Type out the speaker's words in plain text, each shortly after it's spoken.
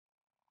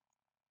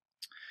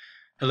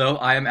Hello,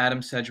 I am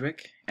Adam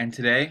Sedgwick, and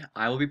today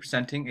I will be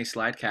presenting a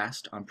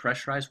slidecast on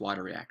pressurized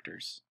water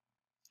reactors.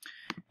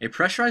 A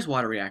pressurized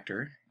water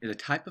reactor is a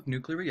type of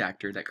nuclear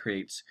reactor that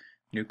creates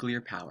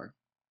nuclear power.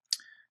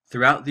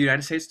 Throughout the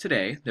United States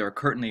today, there are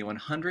currently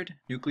 100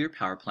 nuclear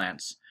power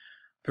plants,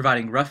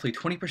 providing roughly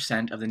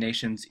 20% of the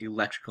nation's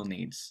electrical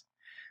needs.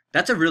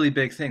 That's a really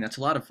big thing. That's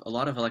a lot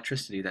of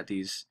electricity that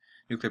these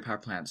nuclear power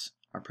plants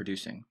are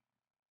producing.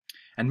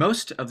 And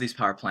most of these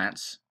power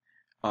plants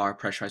are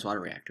pressurized water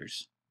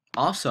reactors.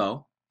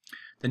 Also,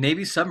 the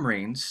Navy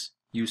submarines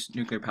use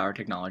nuclear power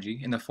technology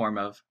in the form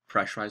of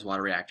pressurized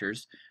water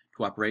reactors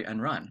to operate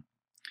and run.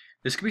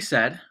 This can be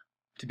said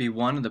to be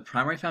one of the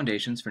primary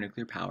foundations for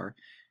nuclear power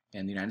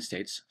in the United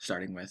States,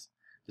 starting with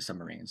the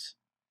submarines.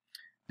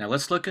 Now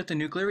let's look at the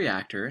nuclear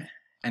reactor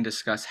and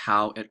discuss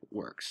how it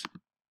works.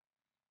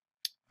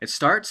 It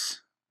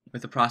starts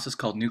with a process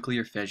called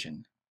nuclear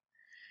fission.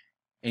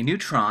 A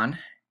neutron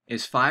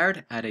is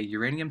fired at a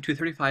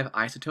uranium-235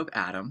 isotope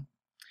atom,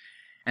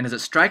 and as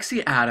it strikes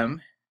the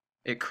atom,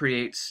 it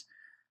creates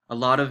a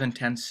lot of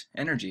intense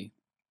energy,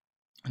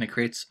 and it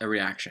creates a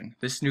reaction.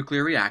 This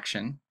nuclear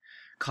reaction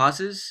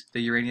causes the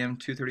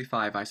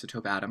uranium-235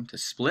 isotope atom to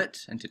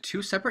split into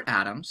two separate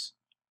atoms,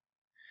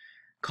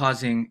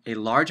 causing a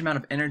large amount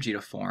of energy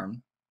to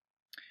form,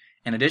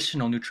 and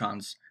additional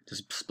neutrons to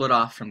split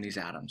off from these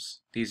atoms.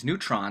 These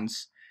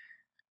neutrons,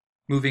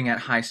 moving at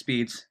high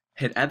speeds,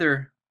 hit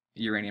other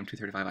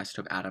uranium-235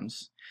 isotope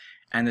atoms,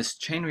 and this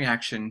chain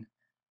reaction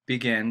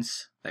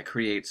begins that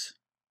creates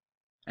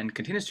and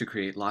continues to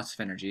create lots of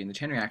energy, and the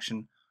chain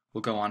reaction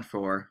will go on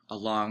for a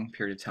long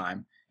period of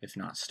time if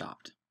not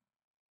stopped.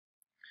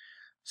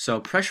 So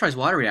pressurized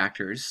water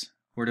reactors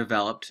were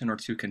developed in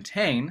order to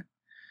contain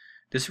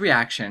this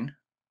reaction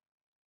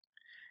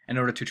in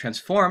order to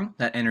transform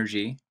that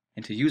energy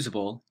into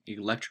usable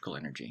electrical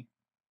energy.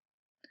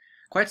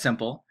 Quite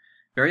simple,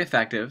 very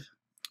effective,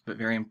 but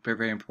very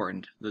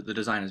important. The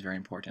design is very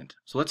important.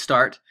 So let's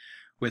start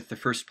with the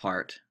first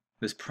part,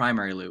 this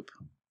primary loop,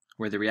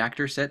 where the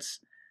reactor sits,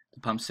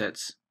 the pump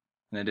sits,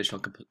 and additional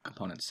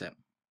components sit.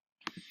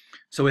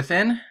 So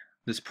within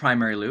this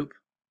primary loop,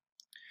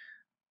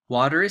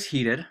 water is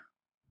heated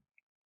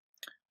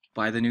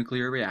by the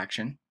nuclear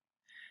reaction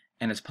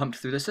and is pumped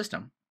through the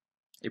system.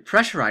 A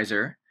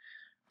pressurizer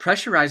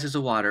pressurizes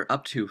the water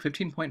up to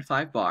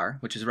 15.5 bar,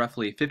 which is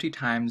roughly 50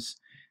 times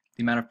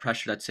the amount of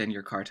pressure that's in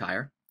your car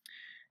tire,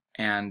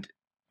 and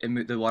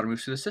the water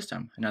moves through the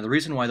system. Now the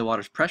reason why the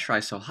water is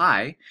pressurized so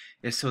high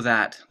is so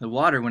that the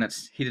water, when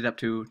it's heated up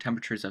to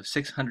temperatures of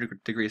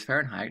 600 degrees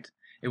Fahrenheit,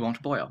 it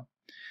won't boil.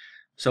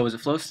 So as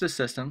it flows through the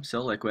system,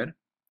 still liquid,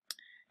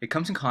 it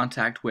comes in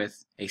contact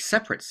with a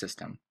separate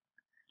system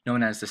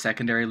known as the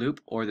secondary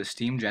loop or the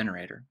steam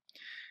generator.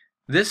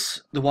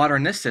 The water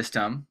in this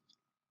system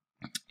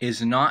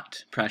is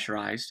not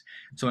pressurized,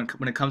 so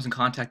when it comes in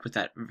contact with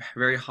that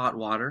very hot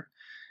water,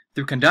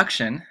 through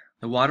conduction,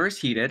 the water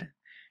is heated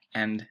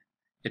and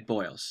it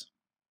boils.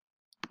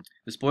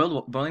 This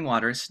boiling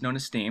water, known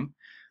as steam,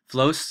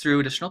 flows through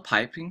additional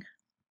piping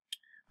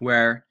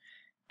where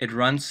it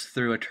runs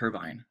through a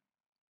turbine.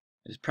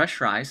 It is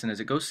pressurized, and as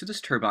it goes through this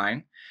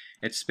turbine,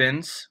 it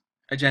spins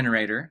a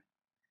generator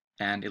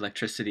and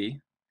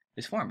electricity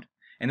is formed.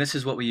 And this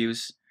is what we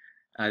use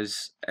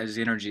as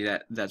the energy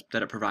that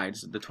it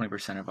provides. The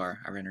 20% of our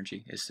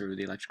energy is through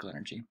the electrical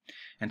energy.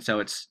 And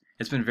so it's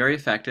been very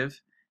effective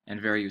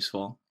and very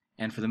useful,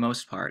 and for the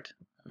most part,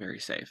 very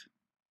safe.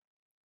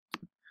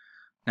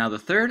 Now the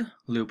third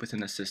loop within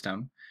the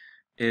system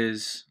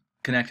is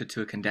connected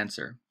to a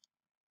condenser.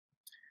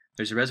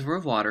 There's a reservoir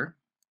of water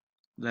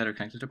that are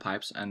connected to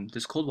pipes, and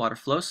this cold water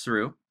flows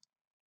through,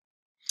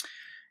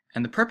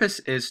 and the purpose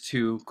is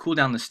to cool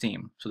down the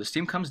steam. So the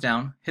steam comes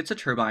down, hits a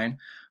turbine,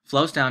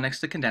 flows down next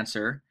to the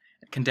condenser,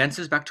 it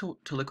condenses back to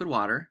liquid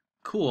water,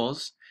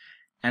 cools,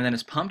 and then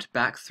is pumped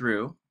back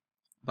through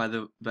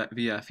via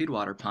a feed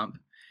water pump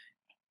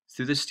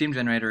through the steam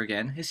generator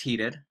again, is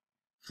heated,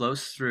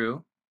 flows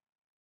through,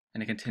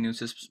 and it continues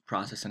this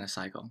process in a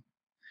cycle.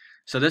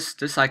 So this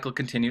cycle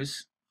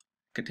continues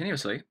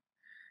continuously,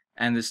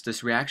 and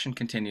this reaction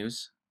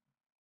continues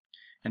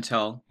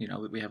until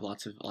we have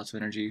lots of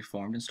energy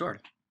formed and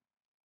stored.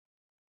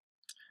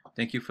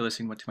 Thank you for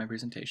listening to my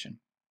presentation.